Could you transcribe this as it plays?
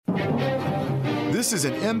This is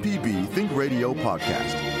an MPB Think Radio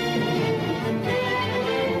podcast.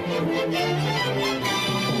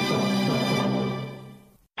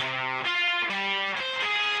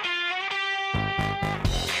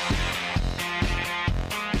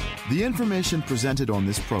 The information presented on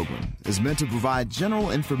this program is meant to provide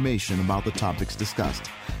general information about the topics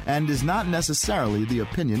discussed and is not necessarily the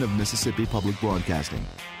opinion of Mississippi Public Broadcasting.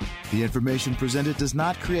 The information presented does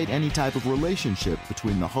not create any type of relationship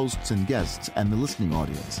between the hosts and guests and the listening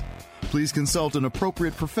audience. Please consult an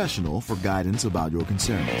appropriate professional for guidance about your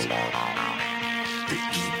concerns. The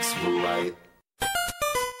geeks were right.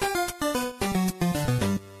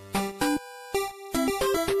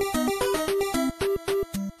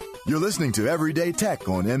 You're listening to Everyday Tech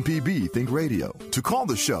on MPB Think Radio. To call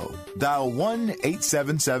the show, dial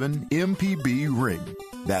 1-877-MPB-RING.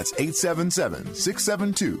 That's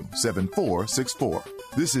 877-672-7464.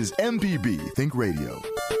 This is MPB Think Radio.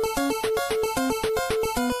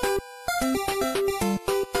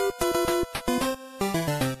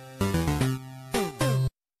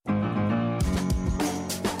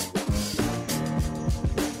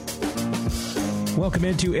 Welcome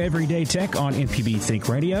into Everyday Tech on MPB Think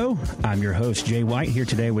Radio. I'm your host, Jay White, here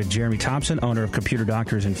today with Jeremy Thompson, owner of Computer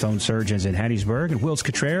Doctors and Phone Surgeons in Hattiesburg, and Wilts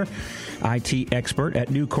Cottrell, IT expert at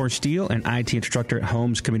Nucor Steel and IT instructor at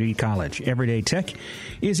Holmes Community College. Everyday Tech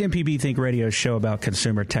is MPB Think Radio's show about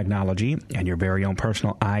consumer technology and your very own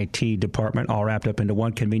personal IT department, all wrapped up into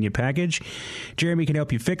one convenient package. Jeremy can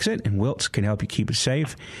help you fix it, and Wilts can help you keep it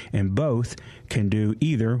safe, and both can do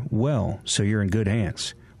either well, so you're in good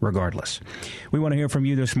hands. Regardless. We want to hear from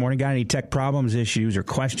you this morning. Got any tech problems, issues, or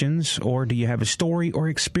questions? Or do you have a story or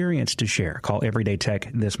experience to share? Call Everyday Tech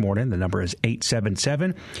this morning. The number is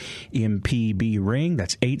 877-MPB-RING.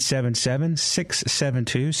 That's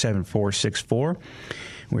 877-672-7464.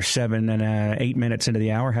 We're 7 and 8 minutes into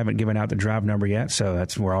the hour. Haven't given out the drive number yet, so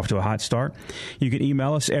we're off to a hot start. You can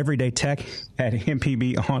email us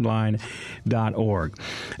everydaytech@mpbonline.org.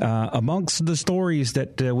 Amongst the stories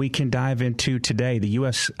that we can dive into today, the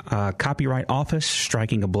U.S. Copyright Office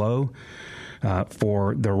striking a blow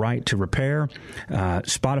for the right to repair.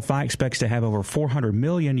 Spotify expects to have over 400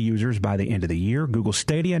 million users by the end of the year. Google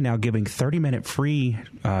Stadia now giving 30-minute free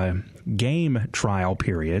game trial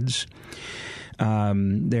periods.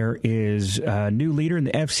 There is a new leader in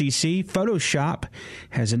the FCC. Photoshop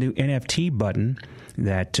has a new NFT button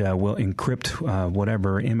that will encrypt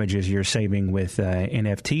whatever images you're saving with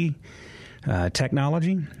NFT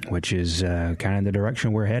technology, which is kind of the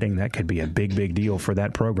direction we're heading. That could be a big, big deal for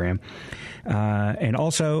that program. And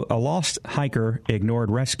also, a lost hiker ignored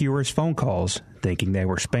rescuers' phone calls, thinking they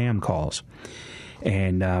were spam calls.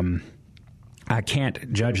 And I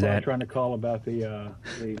can't judge that. Trying to call about the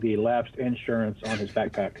lapsed insurance on his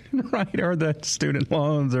backpack, right? Or the student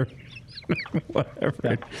loans, or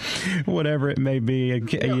whatever it may be.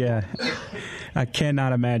 Yeah, I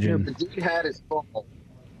cannot imagine. Yeah, but he had his phone.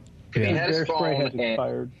 Yeah. He had his phone, has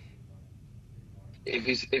expired. If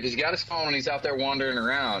he's got his phone and he's out there wandering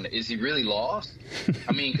around, is he really lost?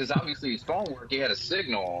 I mean, because obviously his phone worked, he had a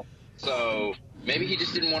signal, so maybe he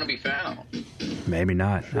just didn't want to be found. Maybe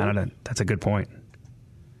not. I don't know. That's a good point.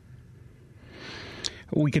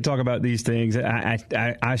 We could talk about these things.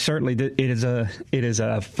 I certainly did. It is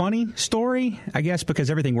a funny story, I guess, because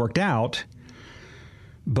everything worked out.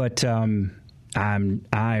 But I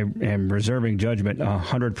am reserving judgment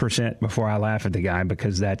 100% before I laugh at the guy,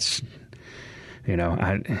 because that's, I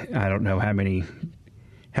don't know how many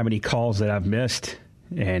calls that I've missed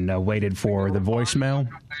and waited for the voicemail.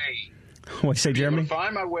 What say, Jeremy? I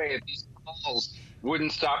find my way if these calls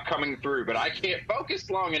wouldn't stop coming through, but I can't focus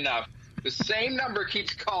long enough. The same number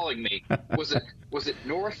keeps calling me. Was it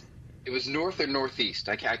north? It was north or northeast.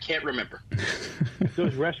 I can't remember.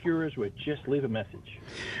 Those rescuers would just leave a message.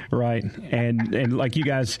 Right. And like you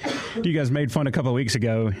guys made fun a couple of weeks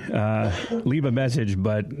ago, leave a message,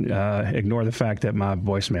 but ignore the fact that my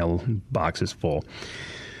voicemail box is full.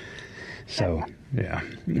 So, yeah.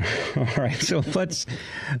 All right. So let's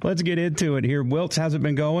get into it here. Wilts, how's it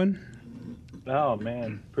been going? Oh,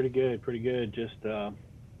 man. Pretty good. Just,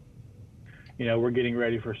 we're getting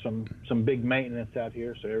ready for some big maintenance out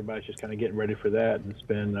here. So everybody's just kind of getting ready for that. And it's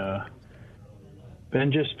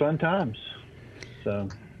been just fun times. So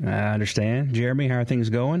I understand. Jeremy, how are things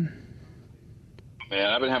going? Man,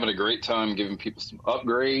 I've been having a great time giving people some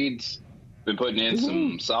upgrades. Been putting in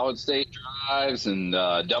some solid state drives and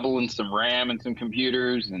doubling some RAM in some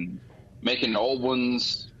computers and making old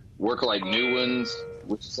ones work like new ones,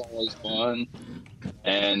 which is always fun.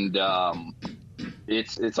 And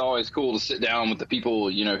it's always cool to sit down with the people,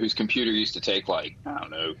 whose computer used to take 2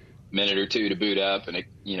 minute or two to boot up, and it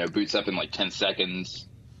boots up in like 10 seconds,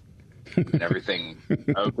 and everything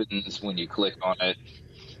opens when you click on it.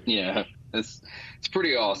 Yeah, it's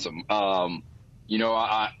pretty awesome. I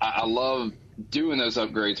love doing those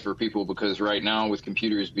upgrades for people because right now with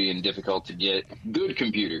computers being difficult to get, good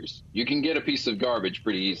computers, you can get a piece of garbage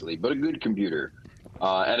pretty easily, but a good computer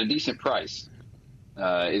at a decent price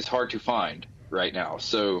is hard to find right now.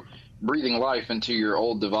 So breathing life into your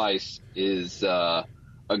old device is a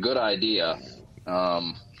good idea.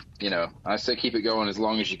 I say keep it going as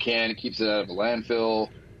long as you can. It keeps it out of a landfill.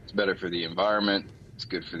 It's better for the environment. It's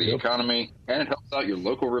good for the economy, and it helps out your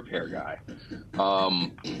local repair guy.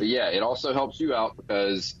 But yeah, it also helps you out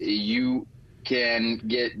because you can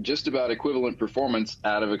get just about equivalent performance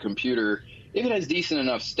out of a computer if it has decent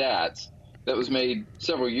enough stats that was made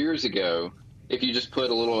several years ago. If you just put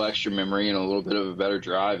a little extra memory and a little bit of a better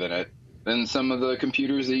drive in it than some of the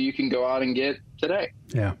computers that you can go out and get today.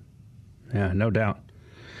 Yeah, no doubt.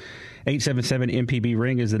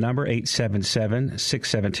 877-MPB-RING is the number,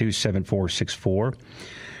 877-672-7464.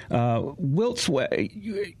 Wiltz,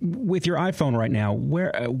 with your iPhone right now,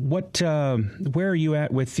 where are you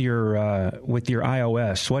at with your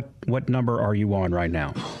iOS? What number are you on right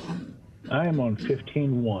now? I am on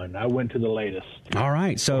 15.1. I went to the latest. All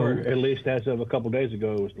right, so or at least as of a couple of days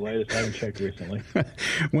ago, it was the latest. I haven't checked recently.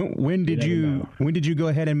 when did you go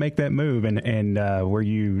ahead and make that move? And were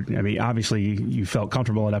you? I mean, obviously you felt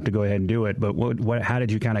comfortable enough to go ahead and do it. But how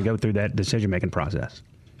did you kind of go through that decision making process?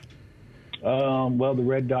 Well, the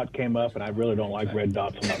red dot came up, and I really don't like red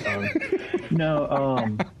dots on my phone.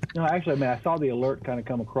 No, actually, I saw the alert kind of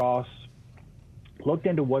come across. Looked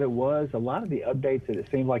into what it was. A lot of the updates that it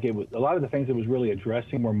seemed like it was, a lot of the things it was really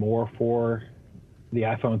addressing were more for the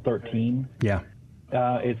iPhone 13. Yeah.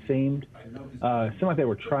 It seemed like they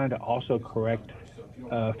were trying to also correct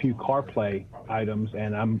a few CarPlay items,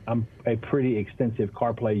 and I'm a pretty extensive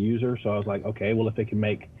CarPlay user, so I was like, okay, well, if it can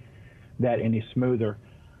make that any smoother.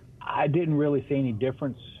 I didn't really see any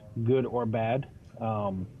difference, good or bad.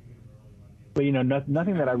 But,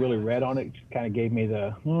 nothing that I really read on it kind of gave me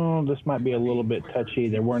this might be a little bit touchy.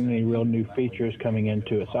 There weren't any real new features coming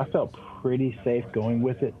into it. So I felt pretty safe going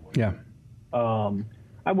with it. Yeah.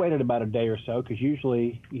 I waited about a day or so because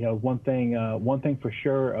usually, one thing for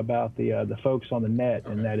sure about the folks on the net,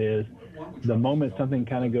 and that is the moment something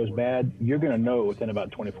kind of goes bad, you're going to know within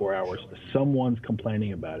about 24 hours. Someone's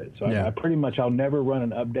complaining about it. So yeah. I'll never run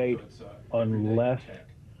an update unless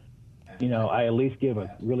I at least give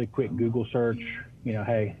a really quick Google search,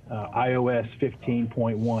 hey, iOS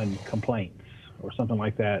 15.1 complaints or something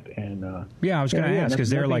like that. And I was going to ask,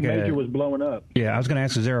 is there like major was blowing up? Yeah, I was going to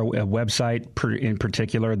ask, is there a website in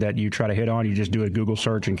particular that you try to hit on? You just do a Google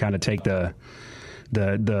search and kind of take the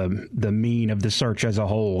mean of the search as a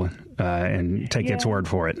whole and take its word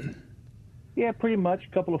for it. Yeah, pretty much. A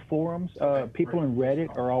couple of forums. People in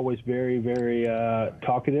Reddit are always very, very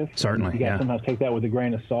talkative. Certainly, you got to sometimes take that with a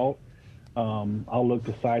grain of salt. I'll look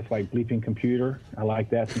to sites like Bleeping Computer. I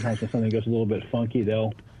like that. Sometimes when something goes a little bit funky,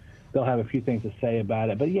 they'll have a few things to say about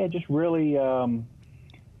it. But yeah, just really,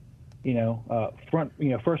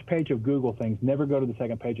 first page of Google things. Never go to the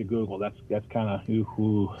second page of Google. That's kind of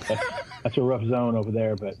that's a rough zone over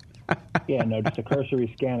there. But yeah, no, just a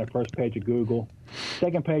cursory scan of first page of Google.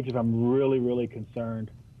 Second page if I'm really, really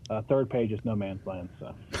concerned. Third page is no man's land.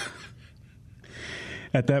 So.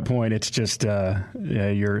 At that point, it's just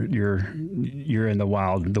you're in the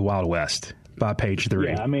Wild West by page 3.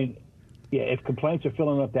 Yeah, I mean, if complaints are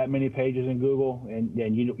filling up that many pages in Google, and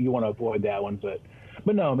you want to avoid that one. But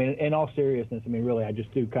no, I mean, in all seriousness, I mean, really, I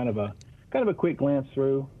just do kind of a quick glance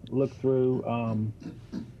through, look through, a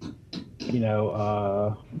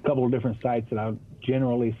couple of different sites that I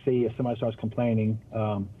generally see if somebody starts complaining.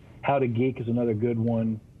 How to Geek is another good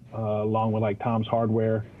one, along with like Tom's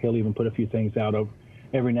Hardware. He'll even put a few things out of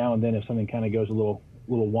every now and then if something kind of goes a little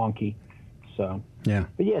wonky. So yeah,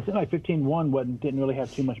 but yeah, it's like 15.1 didn't really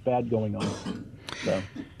have too much bad going on. So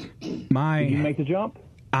did you make the jump?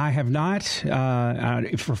 I have not.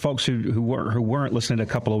 For folks who weren't listening a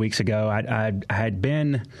couple of weeks ago, I had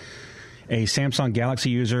been a Samsung Galaxy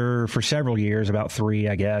user for several years, about 3,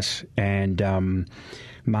 I guess, and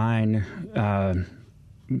mine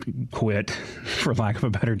quit, for lack of a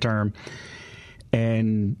better term,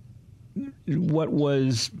 and what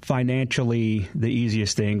was financially the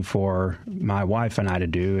easiest thing for my wife and I to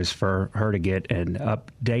do is for her to get an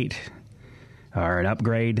update or an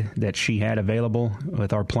upgrade that she had available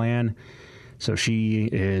with our plan. So she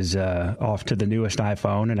is off to the newest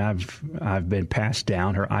iPhone, and I've been passed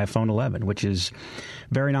down her iPhone 11, which is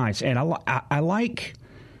very nice. And I like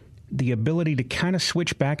the ability to kind of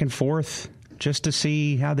switch back and forth just to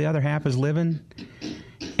see how the other half is living.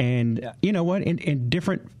 And you know what? In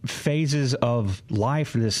different phases of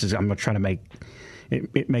life, I'm trying to make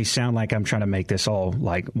it may sound like I'm trying to make this all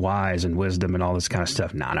like wise and wisdom and all this kind of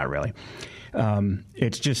stuff. No, not really.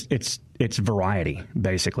 It's variety,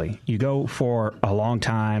 basically. You go for a long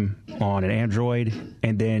time on an Android,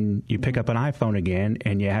 and then you pick up an iPhone again,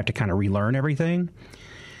 and you have to kind of relearn everything.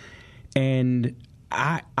 And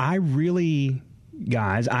I really,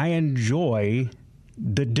 guys, I enjoy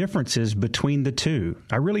the differences between the two.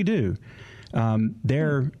 I really do.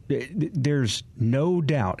 There's no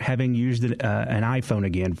doubt, having used an iPhone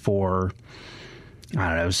again for, I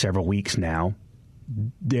don't know, several weeks now,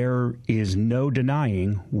 there is no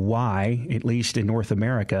denying why, at least in North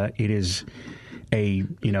America, it is a,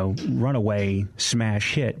 runaway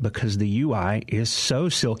smash hit, because the UI is so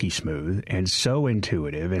silky smooth and so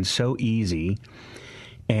intuitive and so easy.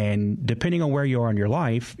 And depending on where you are in your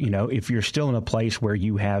life, if you're still in a place where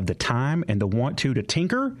you have the time and the want to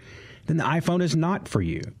tinker, then the iPhone is not for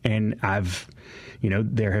you. And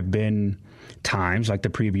there have been times like the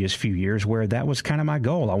previous few years where that was kind of my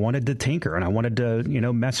goal. I wanted to tinker, and I wanted to,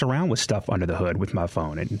 mess around with stuff under the hood with my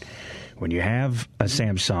phone. And when you have a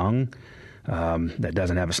Samsung that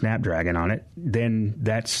doesn't have a Snapdragon on it, then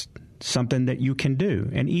that's something that you can do.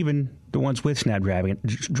 And even the ones with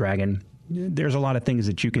Snapdragon, there's a lot of things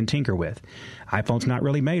that you can tinker with. iPhone's not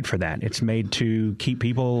really made for that. It's made to keep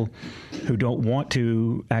people who don't want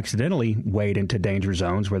to accidentally wade into danger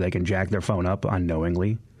zones where they can jack their phone up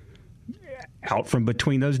unknowingly out from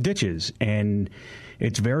between those ditches. And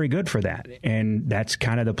it's very good for that. And that's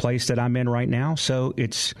kind of the place that I'm in right now. So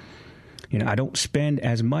it's, I don't spend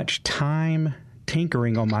as much time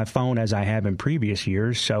tinkering on my phone as I have in previous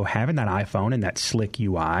years. So having that iPhone and that slick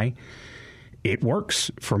UI, it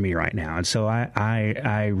works for me right now. And so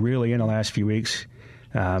I really, in the last few weeks,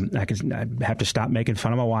 I have to stop making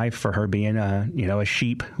fun of my wife for her being a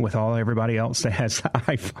sheep with everybody else that has the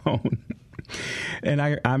iPhone. And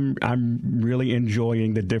I'm really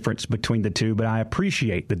enjoying the difference between the two, but I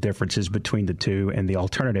appreciate the differences between the two and the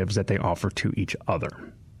alternatives that they offer to each other.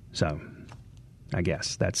 So I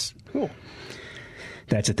guess that's cool.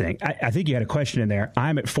 That's a thing. I think you had a question in there.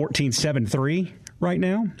 I'm at 14.7.3 right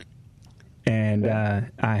now. And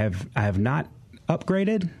I have not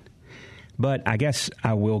upgraded, but I guess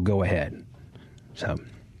I will go ahead. So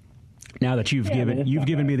now that you've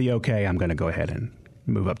given me the okay, I'm going to go ahead and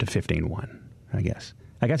move up to 15.1. I guess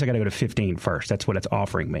I got to go to 15 first. That's what it's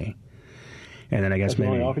offering me, and then I guess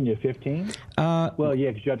maybe only offering you 15. Well, yeah,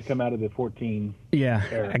 because you have to come out of the 14. Yeah,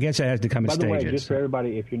 era. I guess it has to come in stages. By the way, just for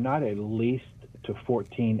everybody, if you're not at least to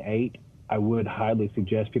 14.8. I would highly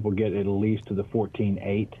suggest people get at least to the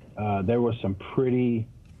 14.8. There were some pretty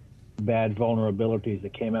bad vulnerabilities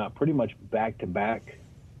that came out pretty much back to back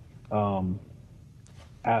for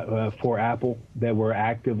Apple that were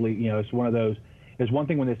actively, it's one of those. There's one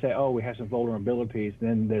thing when they say, oh, we have some vulnerabilities,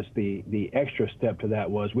 then there's the extra step to that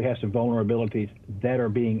was we have some vulnerabilities that are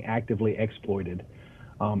being actively exploited.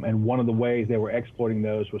 And one of the ways they were exploiting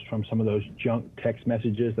those was from some of those junk text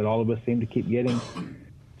messages that all of us seem to keep getting.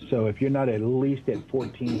 So if you're not at least at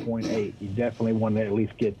 14.8, you definitely want to at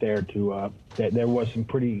least get there to that. There was some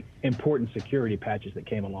pretty important security patches that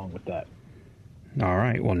came along with that. All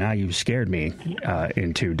right. Well, now you've scared me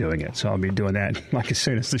into doing it. So I'll be doing that as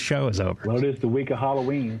soon as the show is over. Well, it is the week of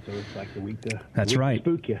Halloween, so it's like the week to That's right.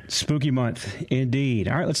 spook you. Spooky month, indeed.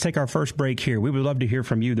 All right, let's take our first break here. We would love to hear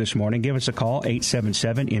from you this morning. Give us a call,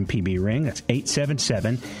 877-MPB-RING. That's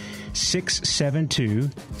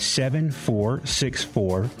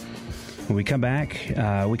 877-672-7464. When we come back,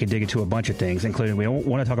 we can dig into a bunch of things, including we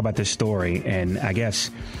want to talk about this story. And I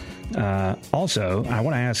guess also, I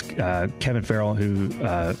want to ask Kevin Farrell, who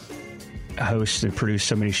hosts and produces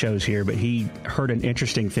so many shows here, but he heard an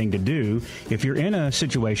interesting thing to do. If you're in a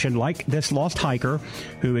situation like this lost hiker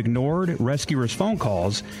who ignored rescuers' phone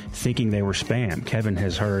calls thinking they were spam, Kevin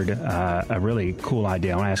has heard a really cool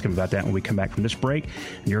idea. I want to ask him about that when we come back from this break.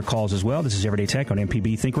 And your calls as well. This is Everyday Tech on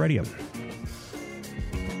MPB Think Radio.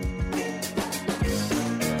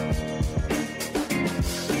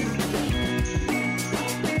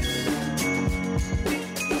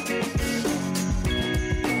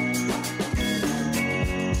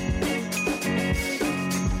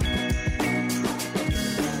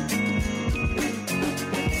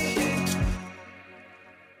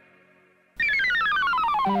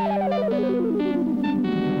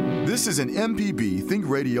 This is an MPB Think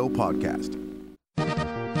Radio podcast.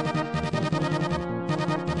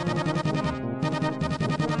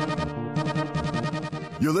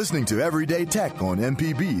 You're listening to Everyday Tech on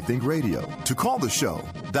MPB Think Radio. To call the show,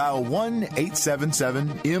 dial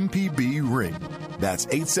 1-877-MPB-RING. That's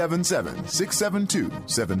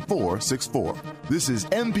 877-672-7464. This is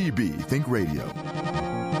MPB Think Radio.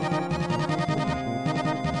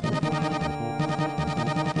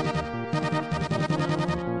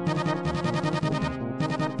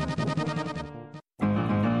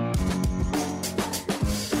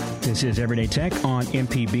 This is Everyday Tech on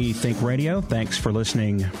MPB Think Radio. Thanks for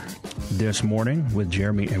listening this morning with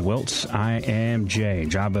Jeremy and Wiltz. I am Jay.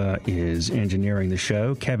 Java is engineering the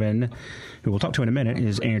show. Kevin, who we'll talk to in a minute,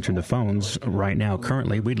 is answering the phones right now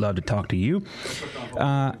currently. We'd love to talk to you.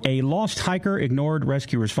 A lost hiker ignored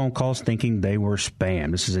rescuers' phone calls thinking they were spam.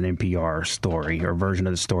 This is an NPR story, or version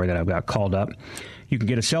of the story that I've got called up. You can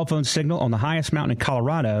get a cell phone signal on the highest mountain in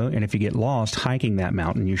Colorado, and if you get lost hiking that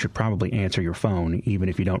mountain, you should probably answer your phone, even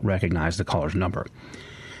if you don't recognize the caller's number.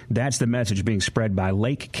 That's the message being spread by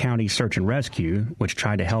Lake County Search and Rescue, which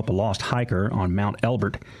tried to help a lost hiker on Mount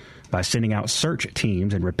Elbert by sending out search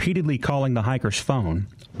teams and repeatedly calling the hiker's phone,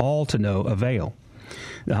 all to no avail.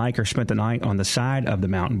 The hiker spent the night on the side of the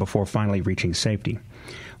mountain before finally reaching safety.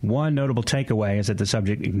 One notable takeaway is that the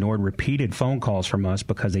subject ignored repeated phone calls from us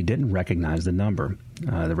because they didn't recognize the number,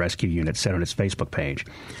 the rescue unit said on its Facebook page.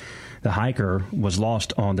 The hiker was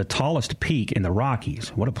lost on the tallest peak in the Rockies.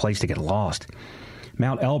 What a place to get lost.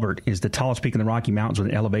 Mount Elbert is the tallest peak in the Rocky Mountains with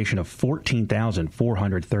an elevation of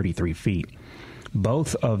 14,433 feet.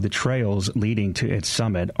 Both of the trails leading to its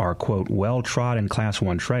summit are, quote, well-trodden Class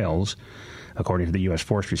 1 trails, according to the U.S.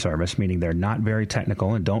 Forestry Service, meaning they're not very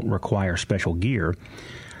technical and don't require special gear.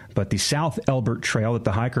 But the South Elbert Trail that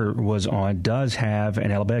the hiker was on does have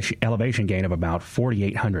an elevation gain of about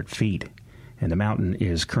 4,800 feet, and the mountain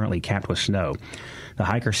is currently capped with snow. The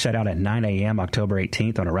hiker set out at 9 a.m. October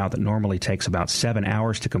 18th on a route that normally takes about 7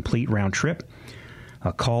 hours to complete round trip.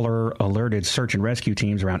 A caller alerted search and rescue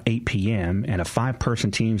teams around 8 p.m., and a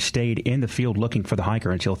 5-person team stayed in the field looking for the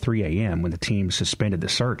hiker until 3 a.m. when the team suspended the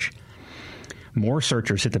search. More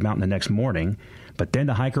searchers hit the mountain the next morning, but then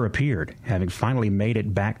the hiker appeared, having finally made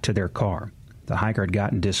it back to their car. The hiker had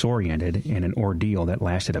gotten disoriented in an ordeal that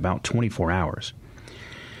lasted about 24 hours.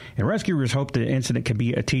 And rescuers hope the incident can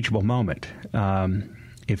be a teachable moment.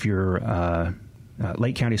 If your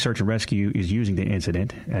Lake County Search and Rescue is using the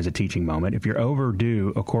incident as a teaching moment, if you're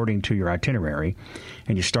overdue according to your itinerary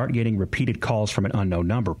and you start getting repeated calls from an unknown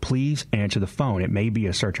number, please answer the phone. It may be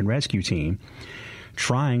a search and rescue team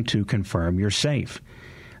trying to confirm you're safe.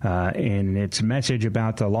 In its message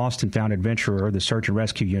about the lost and found adventurer, the Search and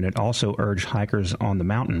Rescue Unit also urged hikers on the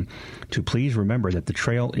mountain to please remember that the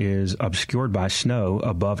trail is obscured by snow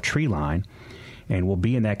above tree line and will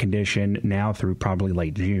be in that condition now through probably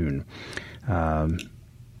late June.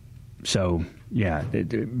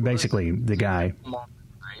 Basically the guy...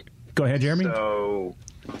 Go ahead, Jeremy. So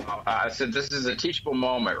I said this is a teachable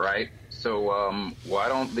moment, right? So why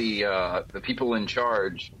don't the people in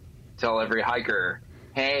charge tell every hiker,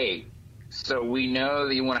 hey, so we know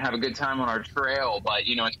that you want to have a good time on our trail, but,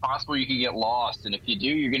 it's possible you can get lost. And if you do,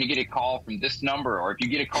 you're going to get a call from this number. Or if you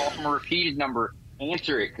get a call from a repeated number,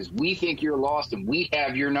 answer it because we think you're lost and we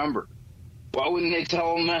have your number. Why wouldn't they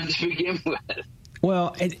tell them that to begin with?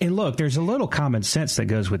 Well, and look, there's a little common sense that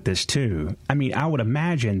goes with this, too. I mean, I would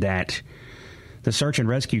imagine that the search and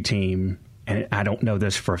rescue team, and I don't know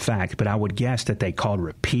this for a fact, but I would guess that they called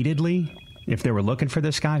repeatedly if they were looking for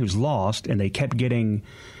this guy who's lost, and they kept getting,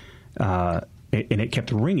 and it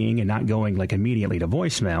kept ringing and not going like immediately to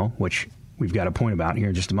voicemail, which we've got a point about here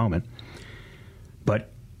in just a moment. But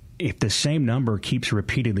if the same number keeps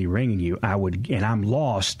repeatedly ringing you, and I'm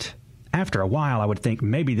lost, after a while I would think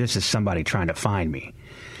maybe this is somebody trying to find me.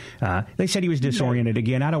 They said he was disoriented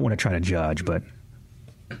again. I don't want to try to judge, but...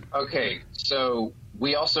 Okay, so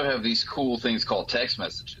we also have these cool things called text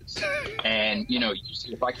messages. And,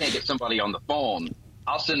 if I can't get somebody on the phone,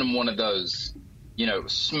 I'll send them one of those,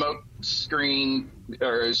 smoke screen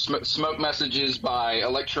or smoke messages by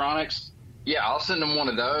electronics. Yeah, I'll send them one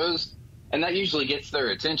of those. And that usually gets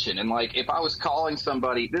their attention. And, if I was calling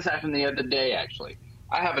somebody, this happened the other day, actually.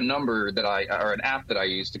 I have a number or an app that I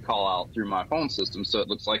use to call out through my phone system, so it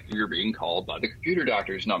looks like you're being called by the computer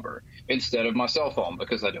doctor's number instead of my cell phone,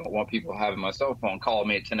 because I don't want people having my cell phone call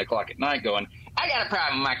me at 10 o'clock at night going, I got a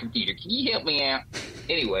problem with my computer. Can you help me out?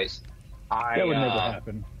 Anyways, that would never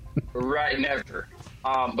happen. Right, never.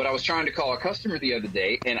 But I was trying to call a customer the other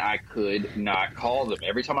day, and I could not call them.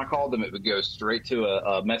 Every time I called them, it would go straight to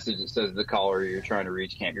a message that says the caller you're trying to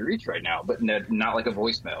reach can't be reached right now, but not like a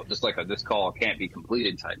voicemail, just like this call can't be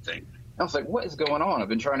completed type thing. And I was like, what is going on? I've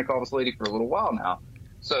been trying to call this lady for a little while now.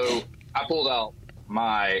 So I pulled out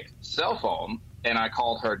my cell phone, and I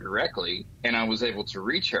called her directly, and I was able to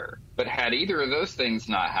reach her. But had either of those things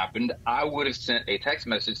not happened, I would have sent a text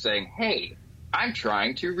message saying, hey, I'm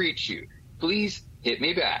trying to reach you. Please hit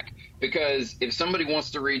me back. Because if somebody wants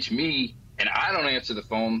to reach me and I don't answer the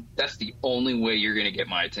phone, that's the only way you're going to get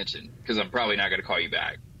my attention, because I'm probably not going to call you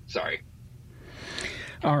back. Sorry.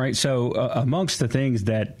 All right. So amongst the things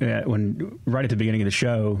that when right at the beginning of the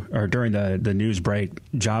show or during the news break,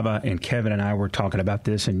 Java and Kevin and I were talking about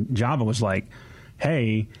this, and Java was like,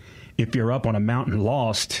 hey, if you're up on a mountain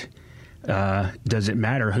lost, does it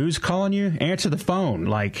matter who's calling you? Answer the phone.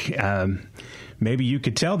 Like maybe you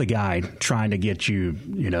could tell the guy trying to get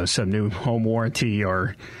you, some new home warranty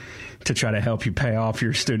or to try to help you pay off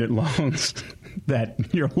your student loans that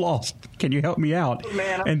you're lost. Can you help me out?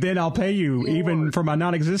 Man, and then I'll pay you even for my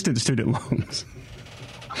non-existent student loans.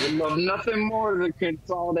 I would love nothing more than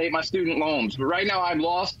consolidate my student loans. But right now I'm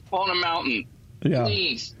lost on a mountain. Yeah.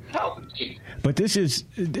 Please help me. But this is,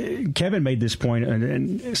 Kevin made this point,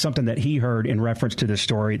 and something that he heard in reference to this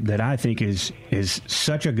story that I think is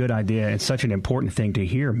such a good idea and such an important thing to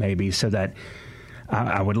hear, maybe, so that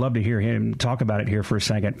I would love to hear him talk about it here for a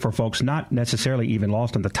second, for folks not necessarily even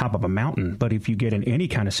lost on the top of a mountain, but if you get in any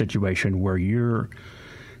kind of situation where you're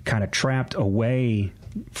kind of trapped away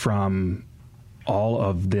from all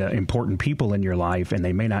of the important people in your life and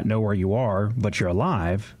they may not know where you are, but you're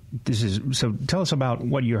alive. So tell us about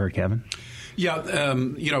what you heard, Kevin. Yeah,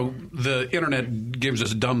 the internet gives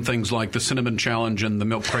us dumb things like the cinnamon challenge and the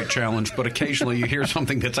milk crate challenge, but occasionally you hear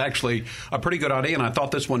something that's actually a pretty good idea, and I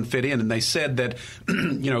thought this one fit in. And they said that,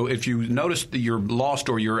 if you notice that you're lost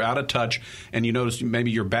or you're out of touch and you notice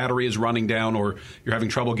maybe your battery is running down or you're having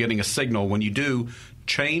trouble getting a signal, when you do,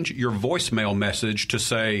 change your voicemail message to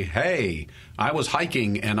say, hey, I was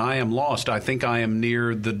hiking and I am lost. I think I am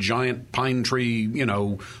near the giant pine tree,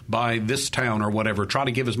 by this town or whatever. Try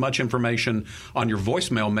to give as much information on your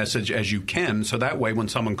voicemail message as you can, so that way when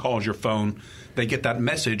someone calls your phone, they get that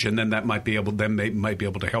message, and then they might be able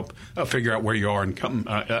to help figure out where you are and come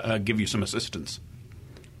give you some assistance.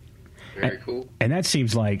 Very cool. And that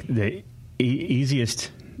seems like the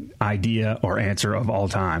easiest idea or answer of all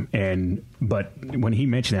time. But when he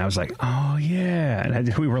mentioned it, I was like, oh yeah.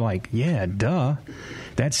 And we were like, yeah, duh.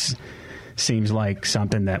 That's seems like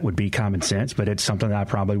something that would be common sense, but it's something that I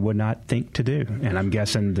probably would not think to do. And I'm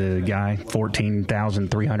guessing the guy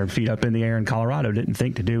 14,300 feet up in the air in Colorado didn't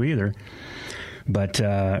think to do either. But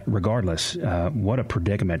regardless, what a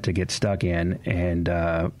predicament to get stuck in.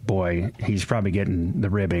 And boy, he's probably getting the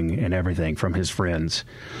ribbing and everything from his friends.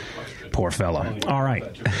 Poor fellow. All right,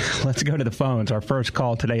 let's go to the phones. Our first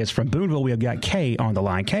call today is from Boonville. We have got Kay on the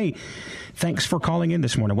line. Kay, thanks for calling in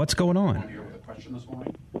this morning. What's going on?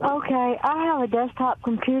 Okay, I have a desktop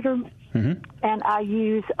computer, and I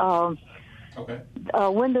use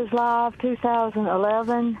Windows Live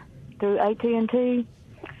 2011 through AT&T.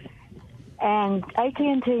 And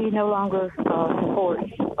AT&T no longer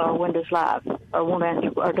supports Windows Live or won't answer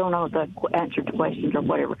or don't know the answer to questions or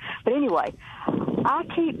whatever. But anyway, I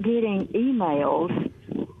keep getting emails,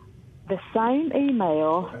 the same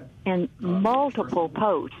email in multiple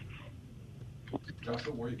posts.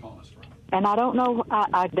 Joshua, where are you calling us from? And I don't know,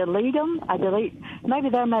 I delete them. Maybe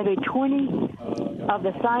there may be 20 of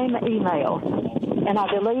the same email. And I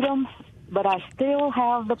delete them, but I still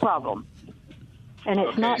have the problem. And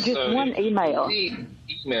it's not just one email.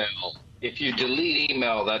 If you delete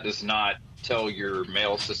email, that does not tell your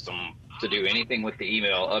mail system to do anything with the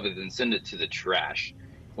email other than send it to the trash.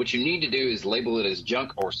 What you need to do is label it as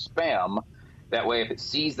junk or spam. That way, if it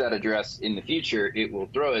sees that address in the future, it will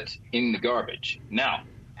throw it in the garbage. Now,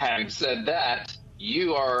 having said that,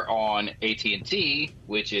 you are on AT&T,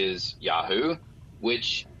 which is Yahoo,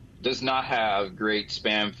 which does not have great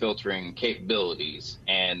spam filtering capabilities.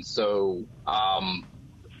 And so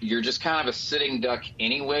you're just kind of a sitting duck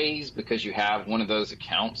anyways because you have one of those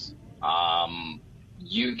accounts.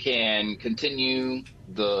 You can continue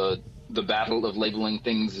the battle of labeling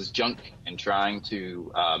things as junk and trying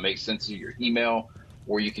to make sense of your email,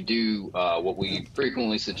 or you could do what we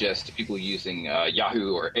frequently suggest to people using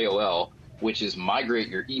Yahoo or AOL, which is migrate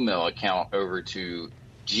your email account over to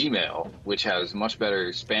Gmail, which has much better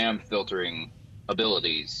spam filtering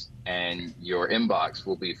abilities, and your inbox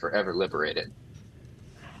will be forever liberated.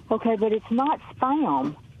 Okay, but it's not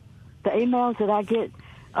spam. The emails that I get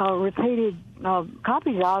repeated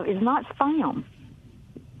copies of is not spam.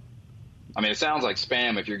 I mean, it sounds like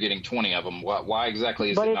spam if you're getting 20 of them. Why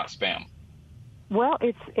exactly is it not spam? Well,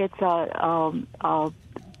 it's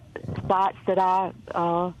sites that I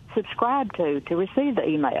subscribe to receive the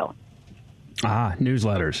email. Ah,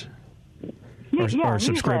 newsletters. Or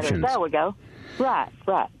subscriptions. There we go. Right.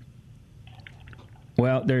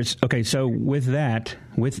 Well, so with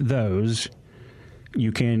those,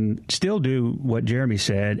 you can still do what Jeremy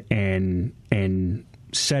said and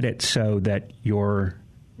set it so that your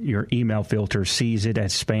email filter sees it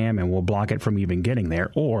as spam and will block it from even getting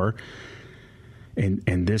there. Or,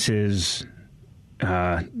 and this is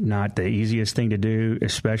not the easiest thing to do,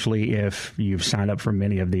 especially if you've signed up for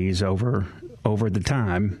many of these over the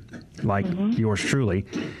time, like yours truly.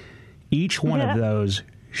 Each one of those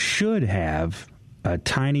should have a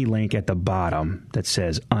tiny link at the bottom that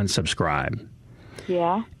says unsubscribe.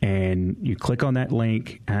 Yeah. And you click on that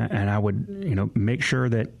link, and I would, make sure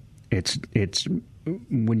that it's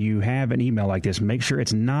when you have an email like this, make sure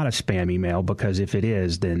it's not a spam email, because if it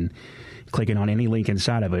is, then clicking on any link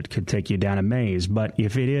inside of it could take you down a maze. But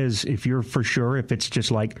if it is, if you're for sure, if it's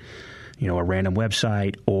just like, a random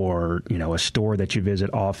website or, a store that you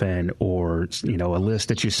visit often, or, a list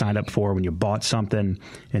that you signed up for when you bought something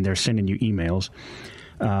and they're sending you emails,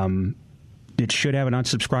 it should have an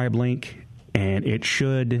unsubscribe link, and it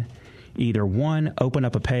should either, one, open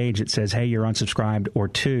up a page that says, hey, you're unsubscribed, or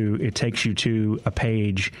two, it takes you to a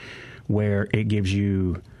page where it gives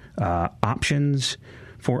you options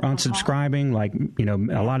for unsubscribing. Like,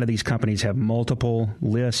 a lot of these companies have multiple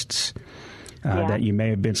lists that you may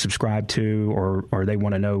have been subscribed to, or they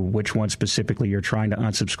want to know which one specifically you're trying to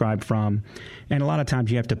unsubscribe from. And a lot of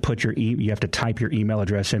times you have to put you have to type your email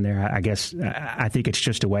address in there. I think it's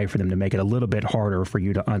just a way for them to make it a little bit harder for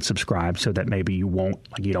you to unsubscribe, so that maybe you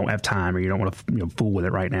don't have time, or you don't want to fool with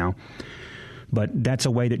it right now. But that's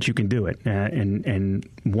a way that you can do it, and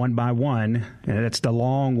one by one, and that's the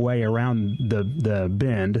long way around the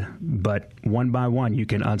bend, but one by one you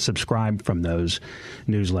can unsubscribe from those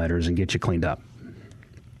newsletters and get you cleaned up.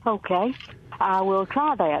 Okay. I will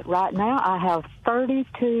try that. Right now I have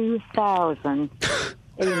 32,000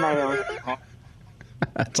 emails.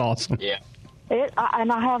 That's awesome. Yeah. And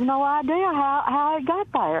I have no idea how it got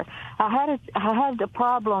there. I had a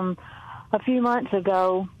problem a few months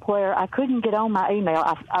ago where I couldn't get on my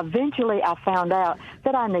email. Eventually I found out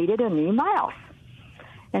that I needed a new mouse.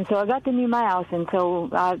 And so I got the new mouse, and so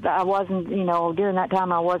I wasn't, during that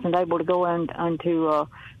time I wasn't able to go onto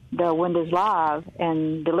the Windows Live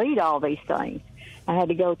and delete all these things. I had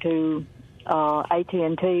to go to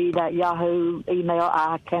AT&T, that Yahoo email.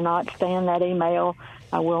 I cannot stand that email.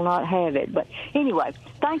 I will not have it. But anyway,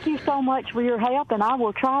 thank you so much for your help, and I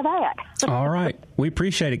will try that. All right. We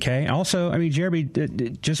appreciate it, Kay. Also, Jeremy,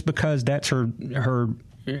 just because that's her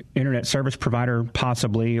internet service provider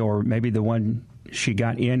possibly, or maybe the one she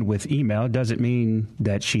got in with email, doesn't mean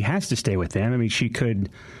that she has to stay with them. She could,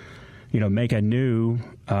 make a new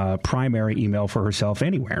primary email for herself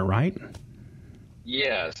anywhere, right?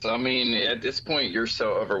 Yes. At this point, you're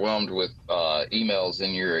so overwhelmed with emails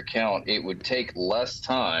in your account, it would take less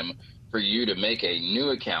time for you to make a new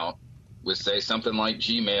account with, say, something like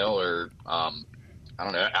Gmail or,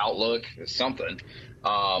 Outlook or something,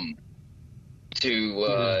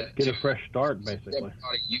 to get a fresh start, basically.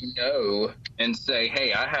 And say,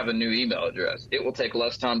 hey, I have a new email address. It will take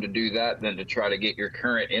less time to do that than to try to get your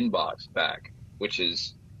current inbox back, which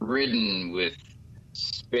is ridden with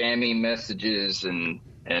spammy messages and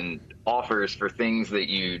offers for things that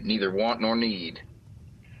you neither want nor need.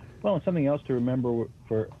 Well, and something else to remember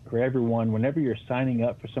for everyone, whenever you're signing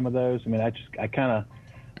up for some of those, I kind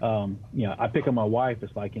of, I pick on my wife.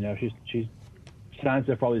 It's like, she signs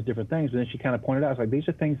up for all these different things, and then she kind of pointed out, it's like, these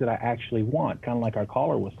are things that I actually want, kind of like our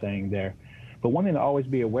caller was saying there. But one thing to always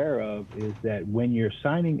be aware of is that when you're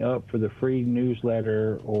signing up for the free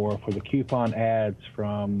newsletter or for the coupon ads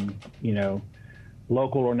from,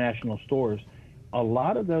 local or national stores, a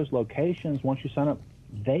lot of those locations, once you sign up,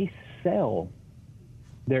 they sell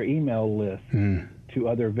their email list to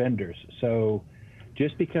other vendors. So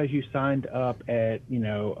just because you signed up at,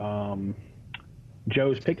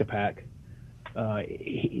 Joe's Pick-a-Pack,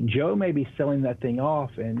 Joe may be selling that thing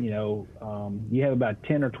off, and, you have about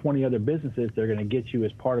 10 or 20 other businesses that are going to get you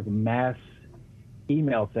as part of a mass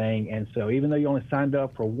email thing. And so even though you only signed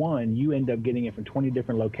up for one, you end up getting it from 20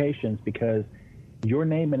 different locations, because your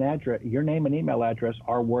name and email address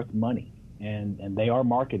are worth money, and they are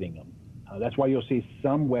marketing them. That's why you'll see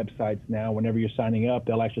some websites now, whenever you're signing up,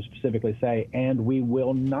 they'll actually specifically say, and we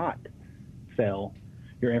will not sell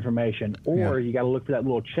your information. Or you got to look for that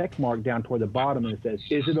little check mark down toward the bottom, and it says,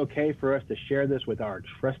 is it okay for us to share this with our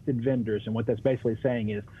trusted vendors? And what that's basically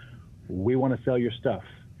saying is, we want to sell your stuff.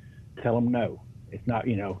 Tell them no. It's not,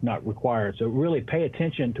 not required. So really pay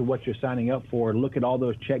attention to what you're signing up for. Look at all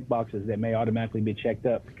those check boxes that may automatically be checked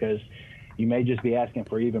up, because you may just be asking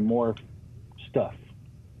for even more stuff.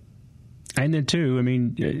 And then, too, I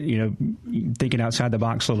mean, thinking outside the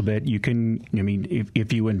box a little bit, you can,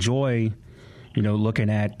 if you enjoy, looking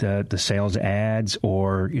at the sales ads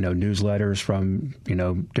or, newsletters from,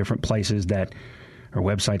 different places that or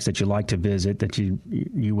websites that you like to visit that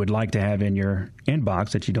you would like to have in your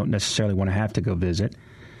inbox that you don't necessarily want to have to go visit,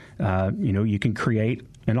 you can create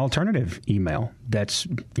an alternative email that's,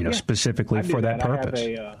 specifically for that purpose.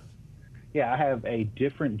 I have a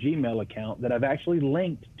different Gmail account that I've actually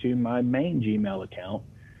linked to my main Gmail account.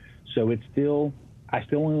 So I still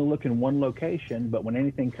only look in one location, but when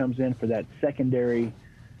anything comes in for that secondary,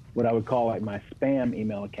 what I would call like my spam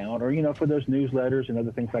email account, or, for those newsletters and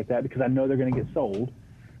other things like that, because I know they're going to get sold,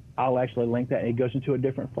 I'll actually link that and it goes into a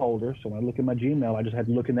different folder. So when I look at my Gmail, I just have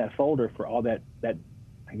to look in that folder for all that,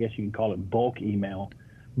 I guess you can call it bulk email,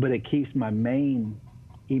 but it keeps my main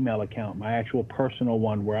email account, my actual personal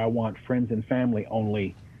one where I want friends and family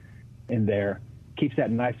only in there, keeps that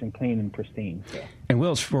nice and clean and pristine. So. And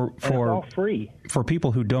Wills, it's all free. For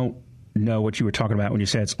people who don't know what you were talking about when you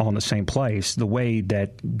said it's all in the same place, the way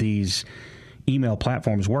that these email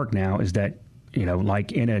platforms work now is that,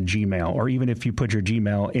 like in a Gmail, or even if you put your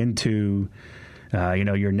Gmail into,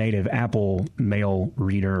 your native Apple mail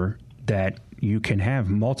reader, that you can have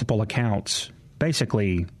multiple accounts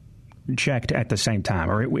basically checked at the same time,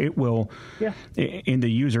 or it will, in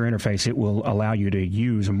the user interface, it will allow you to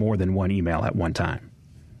use more than one email at one time.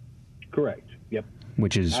 Correct. Yep.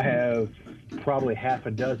 Which is, I have probably half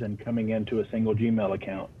a dozen coming into a single Gmail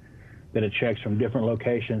account that it checks from different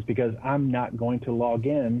locations, because I'm not going to log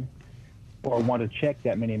in or want to check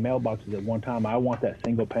that many mailboxes at one time. I want that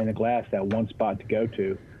single pane of glass, that one spot to go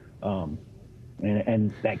to.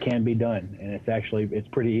 And that can be done. And it's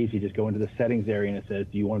pretty easy. Just go into the settings area and it says,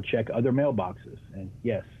 do you want to check other mailboxes? And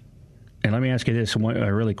yes. And let me ask you this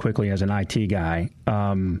really quickly as an IT guy.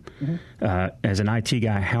 As an IT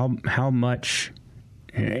guy, how much,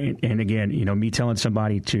 and again, me telling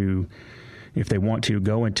somebody to, if they want to,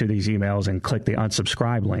 go into these emails and click the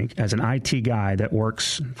unsubscribe link, as an IT guy that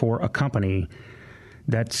works for a company,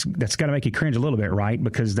 that's got to make you cringe a little bit, right?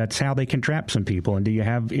 Because that's how they can trap some people. And do you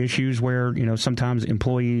have issues where, sometimes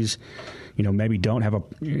employees, maybe don't have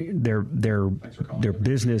their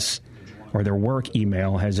business or their work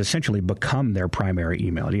email has essentially become their primary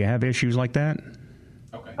email? Do you have issues like that?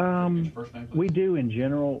 We do in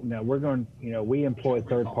general. Now we're going, we employ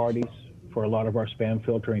third parties for a lot of our spam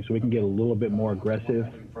filtering, so we can get a little bit more aggressive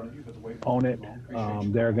on it.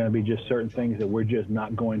 There are going to be just certain things that we're just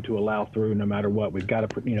not going to allow through no matter what. We've got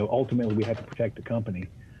to, ultimately we have to protect the company.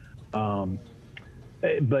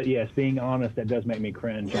 But yes, being honest, that does make me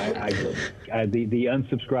cringe. The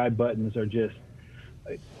unsubscribe buttons are just,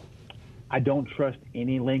 I don't trust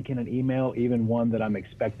any link in an email, even one that I'm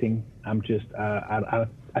expecting. I'm just, I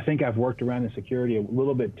think I've worked around in security a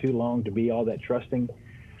little bit too long to be all that trusting.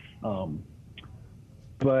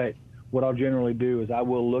 But what I'll generally do is I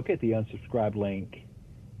will look at the unsubscribe link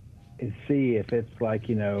and see if it's like,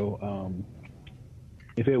 if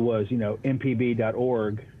it was,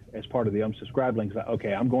 mpb.org as part of the unsubscribe link.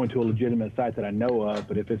 Okay, I'm going to a legitimate site that I know of,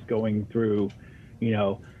 but if it's going through,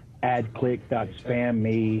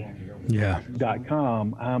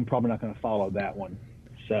 adclick.spamme.com, I'm probably not going to follow that one.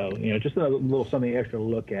 So, just a little something extra to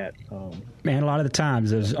look at. Man, a lot of the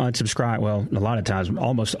times those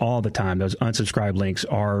almost all the time, those unsubscribe links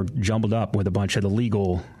are jumbled up with a bunch of the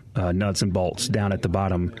legal nuts and bolts down at the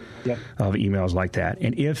bottom of emails like that.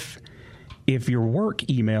 And if your work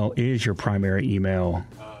email is your primary email,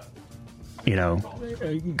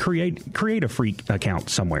 create a free account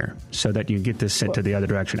somewhere so that you can get this sent to the other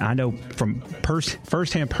direction. I know from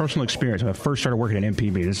firsthand personal experience, when I first started working at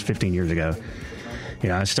MPB, this is 15 years ago,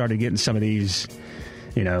 I started getting some of these,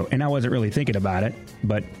 and I wasn't really thinking about it,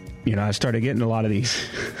 but, I started getting a lot of these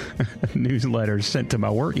newsletters sent to my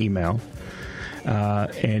work email.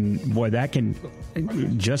 And boy, that can,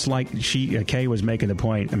 just like Kay was making the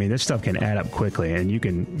point, I mean, this stuff can add up quickly, and you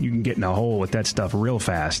can get in a hole with that stuff real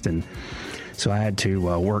fast. And so I had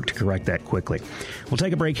to work to correct that quickly. We'll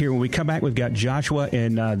take a break here. When we come back, we've got Joshua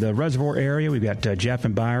in the Reservoir area. We've got Jeff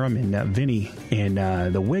and Byram and Vinny in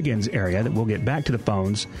the Wiggins area. That we'll get back to the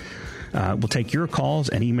phones. We'll take your calls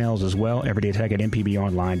and emails as well. Everyday Tech at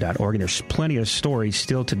mpbonline.org. And there's plenty of stories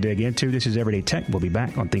still to dig into. This is Everyday Tech. We'll be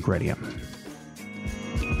back on Think Radio.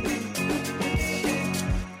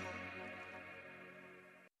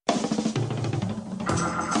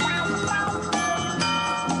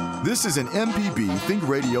 This is an MPB Think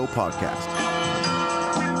Radio podcast.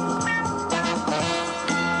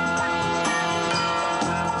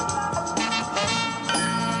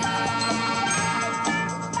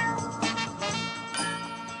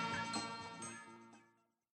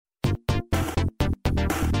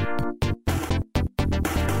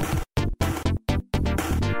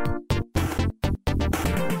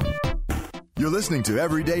 You're listening to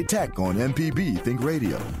Everyday Tech on MPB Think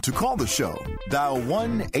Radio. To call the show, dial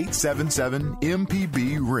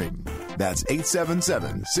 1-877-MPB-RING. That's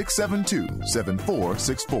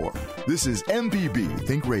 877-672-7464. This is MPB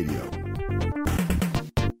Think Radio.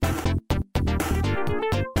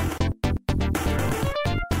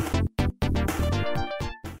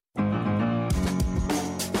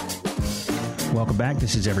 Welcome back.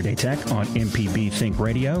 This is Everyday Tech on MPB Think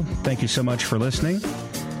Radio. Thank you so much for listening.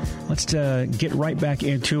 Let's get right back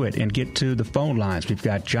into it and get to the phone lines. We've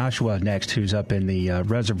got Joshua next, who's up in the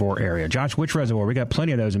reservoir area. Josh, which reservoir? We got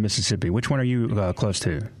plenty of those in Mississippi. Which one are you close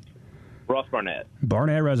to? Ross Barnett.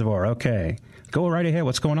 Barnett Reservoir. Okay. Go right ahead.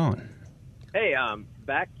 What's going on? Hey,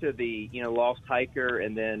 back to the lost hiker,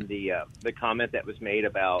 and then the comment that was made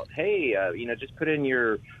about, hey, just put in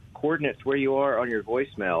your coordinates where you are on your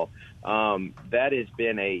voicemail. That has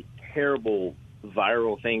been a terrible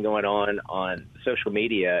viral thing going on social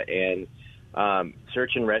media, and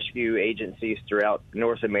search and rescue agencies throughout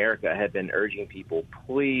North America have been urging people,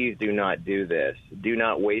 please do not do this. Do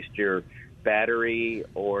not waste your battery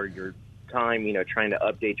or your time, trying to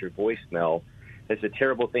update your voicemail. It's a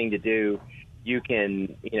terrible thing to do. You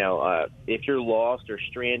can, if you're lost or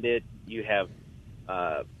stranded, you have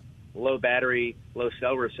low battery, low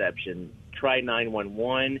cell reception, try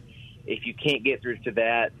 911. If you can't get through to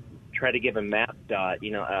that, try to give a map dot,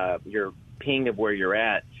 your ping of where you're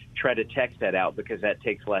at. Try to text that out because that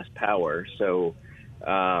takes less power. So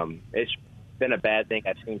it's been a bad thing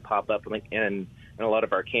I've seen pop up in a lot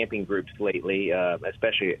of our camping groups lately,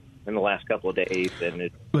 especially in the last couple of days. And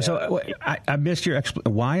I missed your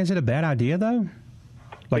why is it a bad idea though?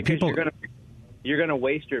 Like because people, you're gonna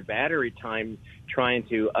waste your battery time trying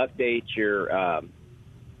to update your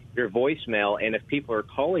voicemail, and if people are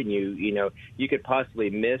calling you, you could possibly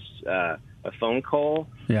miss a phone call,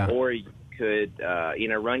 or you could,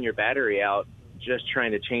 run your battery out just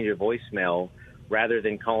trying to change your voicemail rather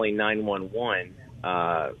than calling 911,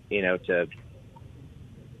 to.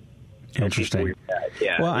 Interesting.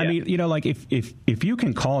 Well, I mean, like if you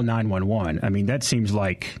can call 911, I mean, that seems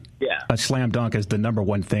like a slam dunk as the number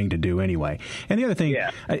one thing to do anyway. And the other thing,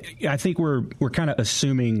 I think we're kind of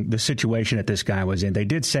assuming the situation that this guy was in. They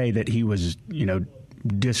did say that he was,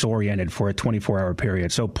 disoriented for a 24-hour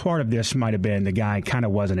period. So part of this might have been the guy kind of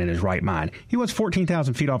wasn't in his right mind. He was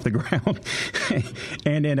 14,000 feet off the ground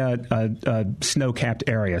and in a snow-capped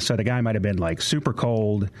area. So the guy might have been like super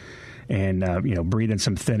cold and, breathing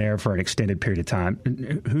some thin air for an extended period of time.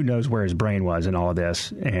 Who knows where his brain was in all of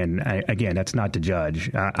this? And, again, that's not to judge.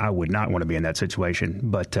 I would not want to be in that situation.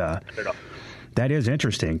 But that is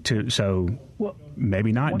interesting, too. So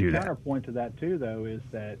maybe not do that. One counterpoint to that, too, though, is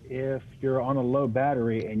that if you're on a low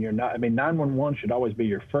battery and you're not – 911 should always be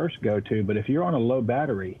your first go-to. But if you're on a low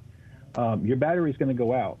battery, your battery's going to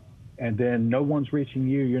go out. And then no one's reaching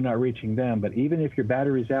you, you're not reaching them. But even if your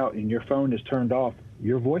battery's out and your phone is turned off,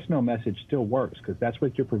 your voicemail message still works because that's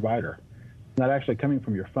with your provider. It's not actually coming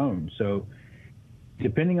from your phone. So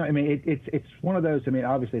depending on, it's one of those,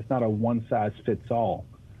 obviously it's not a one-size-fits-all.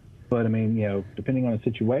 But, depending on the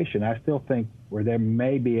situation, I still think where there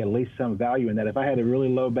may be at least some value in that. If I had a really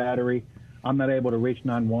low battery, I'm not able to reach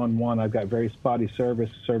 911, I've got very spotty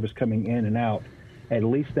service coming in and out. At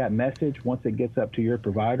least that message, once it gets up to your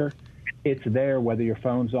provider, it's there whether your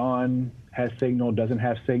phone's on, has signal, doesn't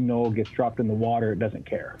have signal, gets dropped in the water, it doesn't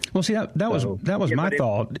care. Well, see, that was my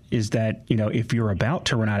thought, is that, if you're about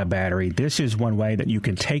to run out of battery, this is one way that you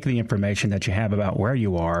can take the information that you have about where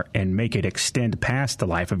you are and make it extend past the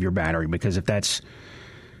life of your battery. Because if that's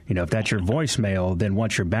your voicemail, then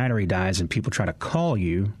once your battery dies and people try to call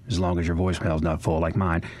you, as long as your voicemail is not full like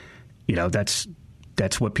mine, that's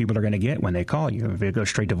what people are going to get when they call you. If it goes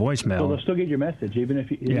straight to voicemail. So they'll still get your message. Even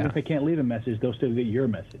if they can't leave a message, they'll still get your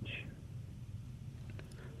message.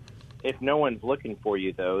 If no one's looking for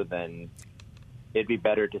you, though, then it'd be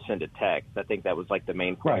better to send a text. I think that was like the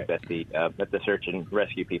main point that the search and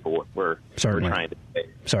rescue people were trying to say.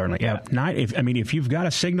 Certainly, yeah. If you've got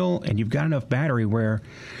a signal and you've got enough battery where,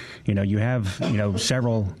 you have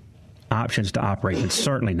several options to operate, then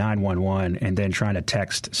certainly 911 and then trying to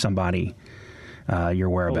text somebody your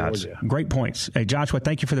whereabouts. Great points. Hey, Joshua,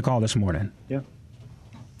 thank you for the call this morning. Yeah.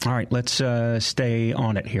 All right, let's stay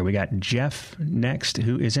on it here. We got Jeff next,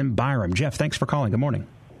 who is in Byram. Jeff, thanks for calling. Good morning.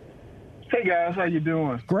 Hey, guys. How you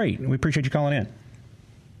doing? Great. We appreciate you calling in.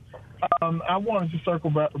 I wanted to circle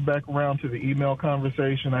back around to the email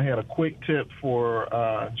conversation. I had a quick tip for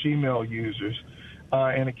Gmail users,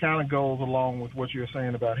 and it kind of goes along with what you're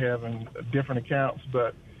saying about having different accounts.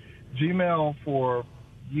 But Gmail for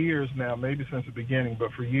years now, maybe since the beginning,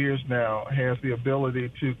 but for years now, has the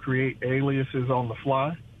ability to create aliases on the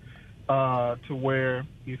fly. to where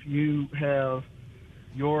if you have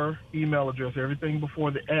your email address, everything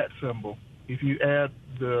before the @ symbol, if you add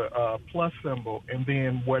the plus symbol and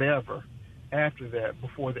then whatever after that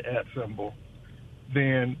before the @ symbol,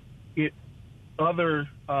 then other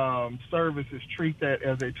services treat that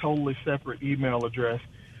as a totally separate email address,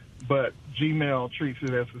 but Gmail treats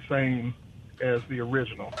it as the same as the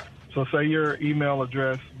original. So say your email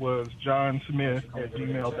address was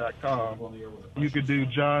johnsmith@gmail.com. You could do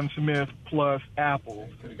John Smith plus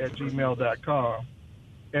apples@gmail.com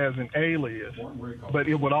as an alias, but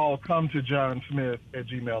it would all come to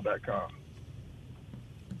johnsmith@gmail.com.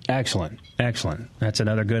 Excellent. That's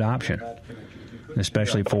another good option,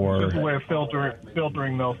 especially for... Just a way of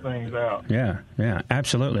filtering those things out. Yeah,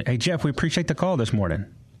 absolutely. Hey, Jeff, we appreciate the call this morning.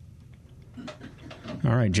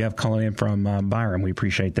 All right, Jeff calling in from Byron. We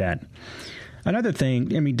appreciate that. Another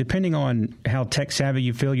thing, I mean, depending on how tech-savvy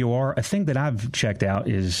you feel you are, a thing that I've checked out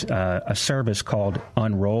is a service called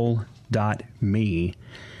Unroll.me.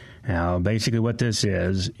 Now, basically what this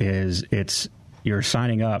is you're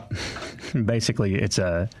signing up. Basically, it's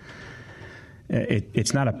not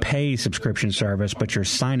a pay subscription service, but you're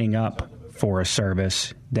signing up for a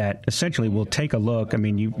service that essentially will take a look. I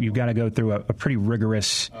mean, you've got to go through a pretty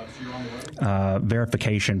rigorous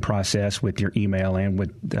verification process with your email and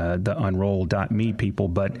with the Unroll.me people.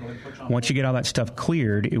 But once you get all that stuff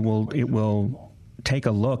cleared, it will take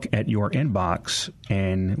a look at your inbox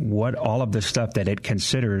and what all of the stuff that it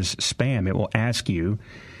considers spam. It will ask you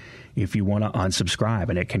if you want to unsubscribe,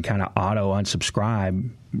 and it can kind of auto unsubscribe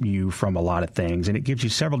you from a lot of things. And it gives you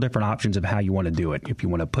several different options of how you want to do it. If you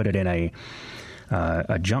want to put it in a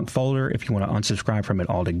junk folder, if you want to unsubscribe from it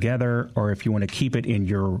altogether, or if you want to keep it in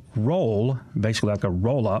your roll, basically like a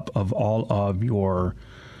roll-up of all of your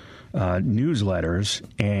newsletters,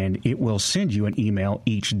 and it will send you an email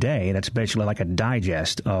each day. That's basically like a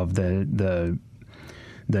digest of the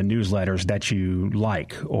newsletters that you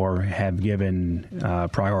like or have given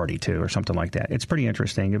priority to or something like that. It's pretty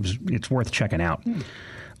interesting. It's worth checking out.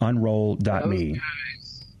 Unroll.me. Those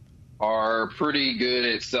guys are pretty good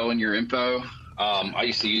at selling your info. I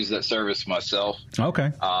used to use that service myself.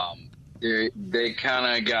 Okay. They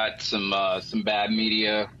kind of got some bad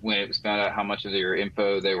media when it was found out how much of your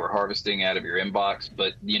info they were harvesting out of your inbox.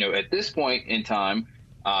 But, at this point in time,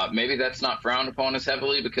 maybe that's not frowned upon as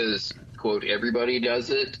heavily because, quote, everybody does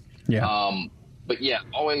it. Yeah. But yeah,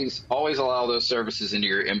 always allow those services into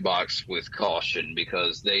your inbox with caution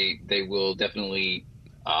because they will definitely,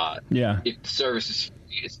 if the services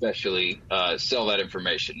especially sell that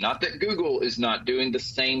information. Not that Google is not doing the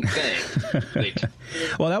same thing.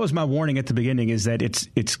 Well, that was my warning at the beginning, is that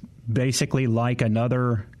it's basically like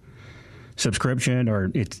another subscription,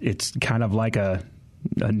 or it's kind of like a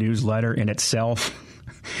newsletter in itself,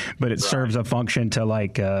 but it serves a function to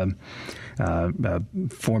like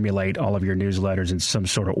formulate all of your newsletters in some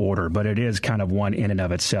sort of order. But it is kind of one in and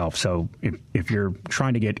of itself. So if you're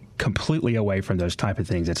trying to get completely away from those type of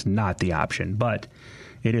things, it's not the option. But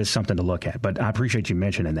it is something to look at. But I appreciate you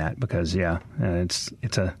mentioning that because, it's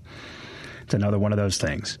another one of those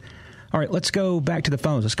things. All right, let's go back to the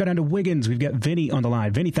phones. Let's go down to Wiggins. We've got Vinny on the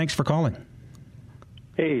line. Vinny, thanks for calling.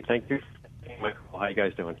 Hey, thank you. Michael, how you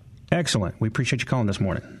guys doing? Excellent. We appreciate you calling this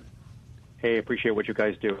morning. Hey, appreciate what you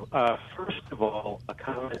guys do. First of all, a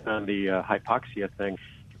comment on the hypoxia thing.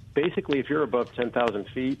 Basically, if you're above 10,000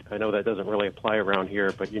 feet, I know that doesn't really apply around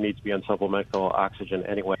here, but you need to be on supplemental oxygen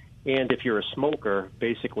anyway. And if you're a smoker,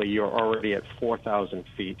 basically you're already at 4,000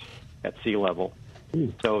 feet at sea level.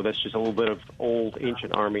 So that's just a little bit of old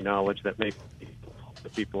ancient Army knowledge that may help the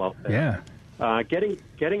people out there. Yeah.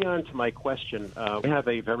 Getting on to my question, we have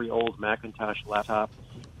a very old Macintosh laptop,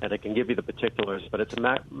 and I can give you the particulars, but it's a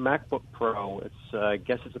MacBook Pro. It's I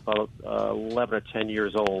guess it's about 11 or 10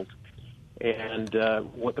 years old. And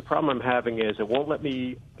what the problem I'm having is it won't let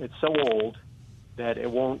me. It's so old that it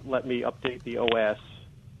won't let me update the OS.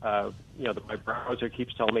 My browser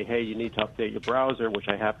keeps telling me, "Hey, you need to update your browser," which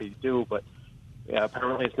I'm happy to do, but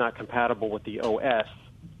apparently it's not compatible with the OS.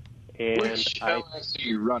 And which OS are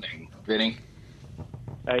you running, Vinny?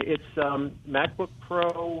 It's MacBook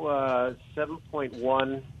Pro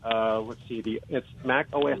 7.1. Let's see, it's Mac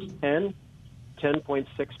OS 10,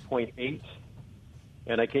 10.6.8.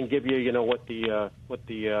 And I can give you, what the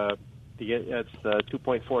it's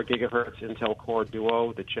 2.4 gigahertz Intel Core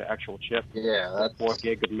Duo, the actual chip. Yeah, that's 4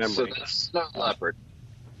 gig of memory. So that's Snow Leopard.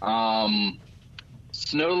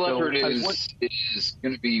 Snow Leopard is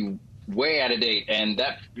going to be way out of date, and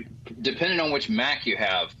that, depending on which Mac you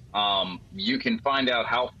have, you can find out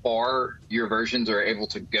how far your versions are able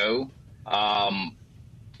to go.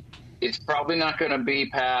 It's probably not going to be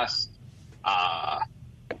past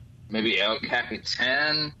maybe El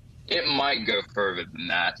Capitan. It might go further than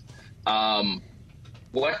that.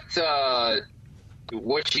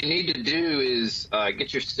 What you need to do is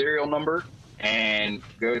get your serial number and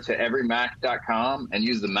go to everymac.com and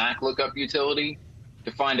use the Mac lookup utility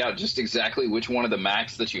to find out just exactly which one of the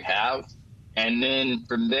Macs that you have. And then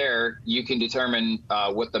from there, you can determine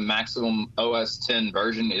what the maximum OS 10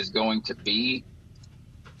 version is going to be.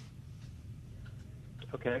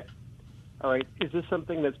 Okay. All right. Is this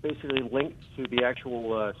something that's basically linked to the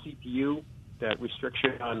actual CPU that restricts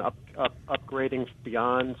you on upgrading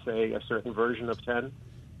beyond, say, a certain version of 10?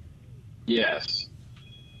 Yes.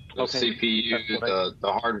 The Okay. CPU,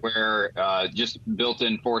 the hardware, just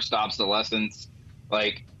built-in forced obsolescence.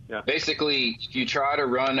 Like, basically, if you try to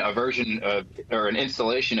run a version of, or an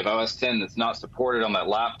installation of OS 10 that's not supported on that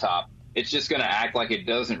laptop, it's just going to act like it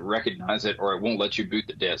doesn't recognize it, or it won't let you boot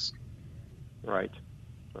the disk. Right.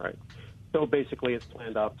 So basically, it's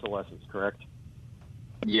planned obsolescence, correct?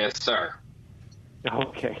 Yes, sir.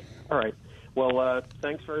 Okay. All right. Well,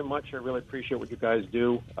 thanks very much. I really appreciate what you guys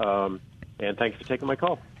do, and thanks for taking my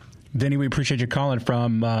call. Vinny, we appreciate you calling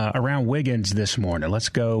from around Wiggins this morning. Let's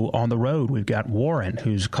go on the road. We've got Warren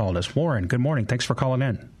who's called us. Warren, good morning. Thanks for calling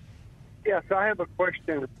in. Yes, I have a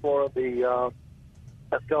question for the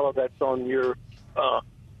fellow that's on your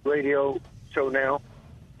radio show now.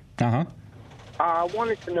 Uh-huh. I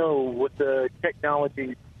wanted to know, with the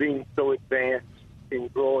technology being so advanced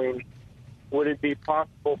and growing, would it be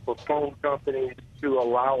possible for phone companies to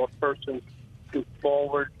allow a person to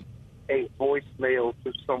forward a voicemail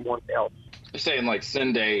to someone else? You're saying like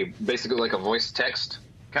send basically like a voice text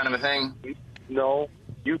kind of a thing? No.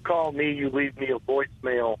 You call me, you leave me a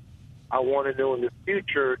voicemail. I want to know in the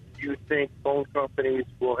future, do you think phone companies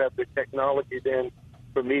will have the technology then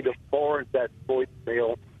for me to forward that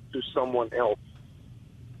voicemail to someone else?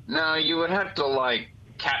 No, you would have to like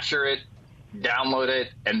capture it, download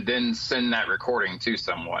it, and then send that recording to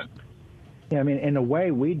someone. Yeah, I mean, in a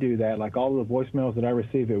way, we do that. Like all of the voicemails that I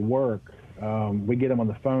receive at work, we get them on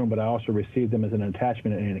the phone, but I also receive them as an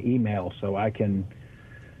attachment in an email. So I can,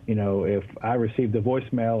 if I received a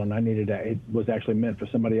voicemail and it was actually meant for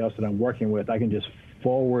somebody else that I'm working with, I can just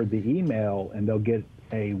forward the email and they'll get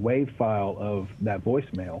a WAV file of that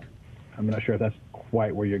voicemail. I'm not sure if that's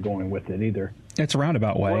quite where you're going with it either. It's a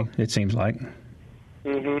roundabout way, it seems like.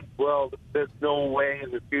 Mm-hmm. Well, there's no way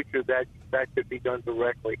in the future that could be done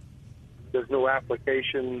directly. There's no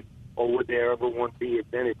application, or would there ever one be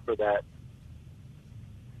invented for that?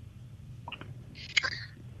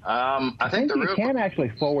 I think you can actually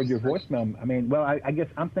forward your voicemail. I mean, well, I guess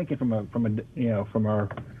I'm thinking from our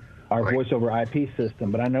voice over IP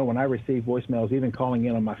system. But I know when I receive voicemails, even calling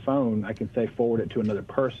in on my phone, I can say forward it to another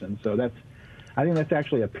person. So I think that's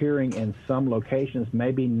actually appearing in some locations,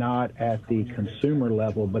 maybe not at the consumer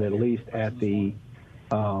level, but at least at the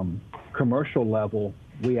commercial level.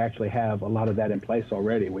 We actually have a lot of that in place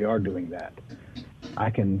already. We are doing that.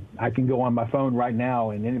 I can go on my phone right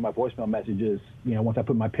now and any of my voicemail messages, once I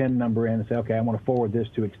put my PIN number in and say, okay, I want to forward this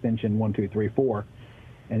to extension 1234,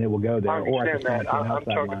 and it will go there. I understand that. I'm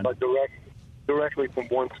talking about directly from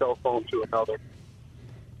one cell phone to another.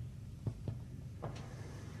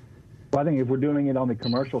 Well, I think if we're doing it on the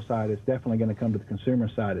commercial side, it's definitely going to come to the consumer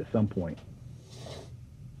side at some point.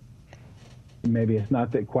 Maybe it's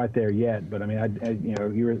not quite there yet, but I mean,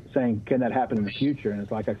 you were saying, can that happen in the future? And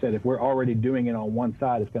it's like I said, if we're already doing it on one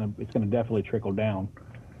side, it's going to definitely trickle down.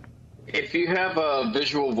 If you have a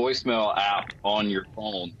visual voicemail app on your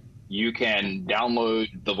phone, you can download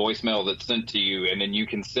the voicemail that's sent to you, and then you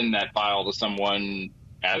can send that file to someone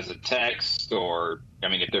as a text, or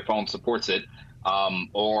if their phone supports it,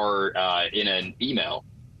 or in an email.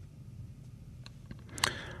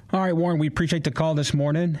 All right, Warren, we appreciate the call this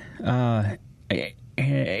morning.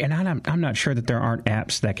 And I'm not sure that there aren't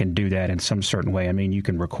apps that can do that in some certain way. I mean, you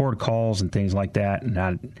can record calls and things like that.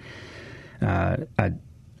 And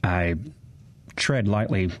I tread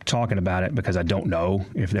lightly talking about it because I don't know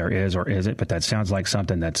if there is or isn't, but that sounds like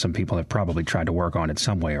something that some people have probably tried to work on in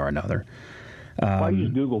some way or another. I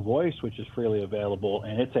use Google Voice, which is freely available,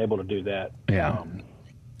 and it's able to do that. Yeah.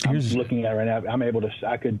 I'm looking at it right now. I'm able to.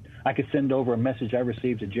 I could send over a message I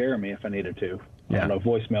received to Jeremy if I needed to. Yeah. On a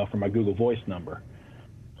voicemail from my Google Voice number.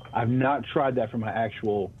 I've not tried that for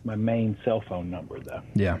my main cell phone number though.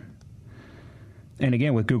 Yeah. And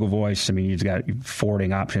again, with Google Voice, I mean, you've got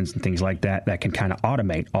forwarding options and things like that can kind of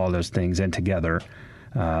automate all those things in together,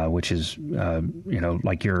 which is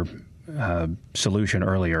like your solution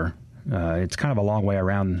earlier. It's kind of a long way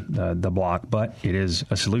around the block, but it is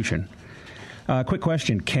a solution. Quick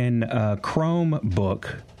question: can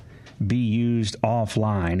Chromebook be used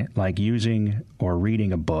offline, like using or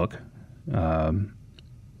reading a book,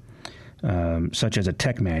 such as a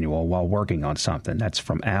tech manual while working on something. That's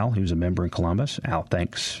from Al, who's a member in Columbus. Al,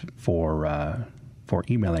 thanks for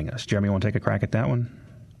emailing us. Jeremy, you want to take a crack at that one?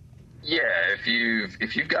 Yeah, if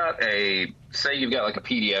you've got say you've got like a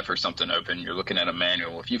PDF or something open, you're looking at a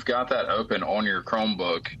manual. If you've got that open on your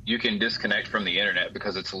Chromebook, you can disconnect from the internet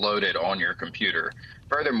because it's loaded on your computer.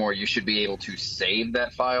 Furthermore, you should be able to save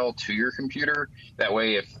that file to your computer. That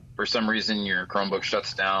way, if for some reason your Chromebook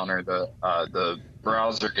shuts down or the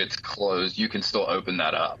browser gets closed, you can still open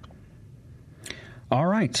that up. All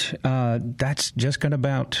right. That's just going to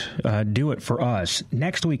about do it for us.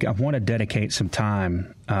 Next week, I want to dedicate some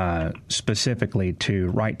time specifically to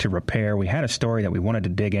Right to Repair. We had a story that we wanted to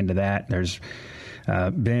dig into that. There's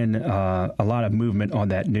been a lot of movement on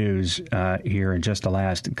that news here in just the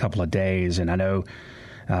last couple of days. And I know,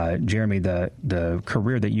 Jeremy, the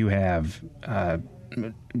career that you have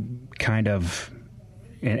kind of,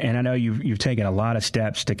 and I know you've taken a lot of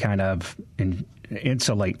steps to kind of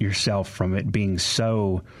insulate yourself from it being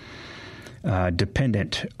so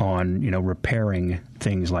dependent on repairing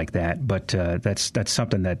things like that. But that's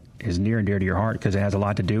something that is near and dear to your heart because it has a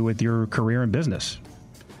lot to do with your career and business.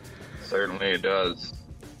 Certainly it does.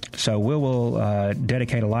 So we will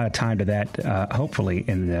dedicate a lot of time to that, hopefully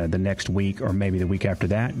in the next week or maybe the week after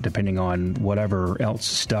that, depending on whatever else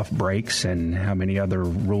stuff breaks and how many other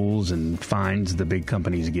rules and fines the big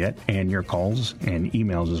companies get, and your calls and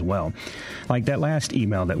emails as well. Like that last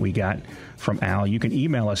email that we got from Al, you can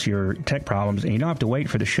email us your tech problems, and you don't have to wait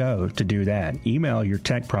for the show to do that. Email your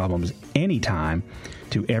tech problems anytime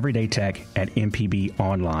to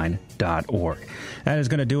everydaytech@mpbonline.org. That is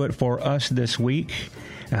going to do it for us this week.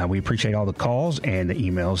 We appreciate all the calls and the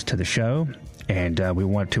emails to the show, and we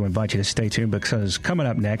want to invite you to stay tuned because coming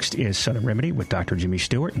up next is Southern Remedy with Dr. Jimmy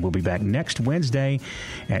Stewart, and we'll be back next Wednesday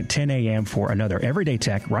at 10 a.m. for another Everyday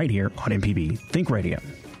Tech right here on MPB Think Radio.